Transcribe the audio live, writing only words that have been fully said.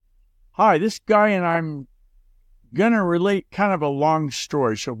Hi, this guy and I'm going to relate kind of a long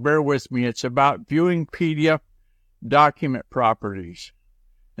story, so bear with me. It's about viewing PDF document properties.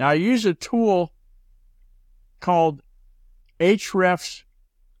 Now, I use a tool called Hrefs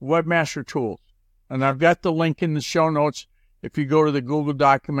Webmaster Tools, and I've got the link in the show notes. If you go to the Google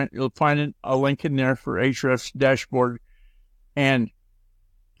document, you'll find a link in there for Hrefs dashboard, and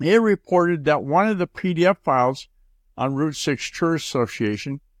it reported that one of the PDF files on Route 6 Tourist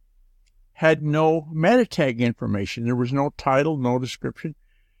Association had no meta tag information. There was no title, no description.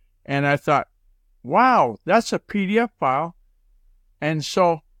 And I thought, wow, that's a PDF file. And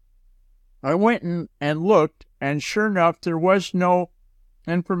so I went and looked, and sure enough, there was no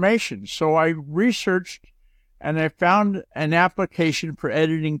information. So I researched, and I found an application for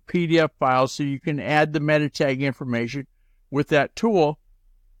editing PDF files so you can add the meta tag information with that tool.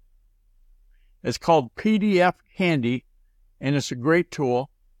 It's called PDF Handy, and it's a great tool.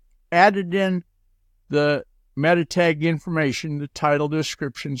 Added in the meta tag information, the title,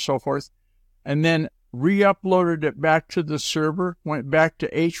 description, so forth, and then re-uploaded it back to the server, went back to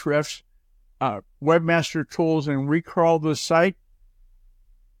Hrefs Webmaster Tools and recrawled the site,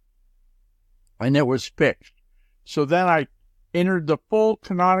 and it was fixed. So then I entered the full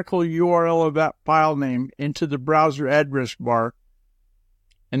canonical URL of that file name into the browser address bar,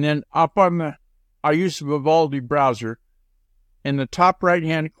 and then up on I use the Vivaldi browser. In the top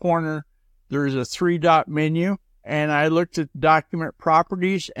right-hand corner, there's a 3-dot menu, and I looked at document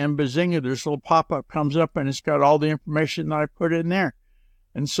properties, and bazinga, this little pop-up comes up, and it's got all the information that I put in there.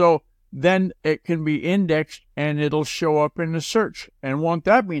 And so then it can be indexed, and it'll show up in the search. And won't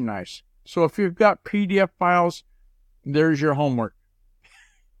that be nice? So if you've got PDF files, there's your homework.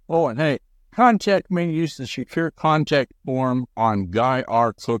 Oh, and hey, contact me. Use the secure contact form on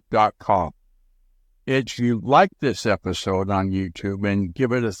GuyRCook.com. If you like this episode on YouTube, and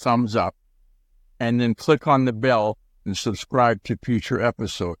give it a thumbs up, and then click on the bell and subscribe to future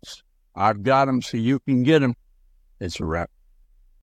episodes. I've got them so you can get them. It's a wrap.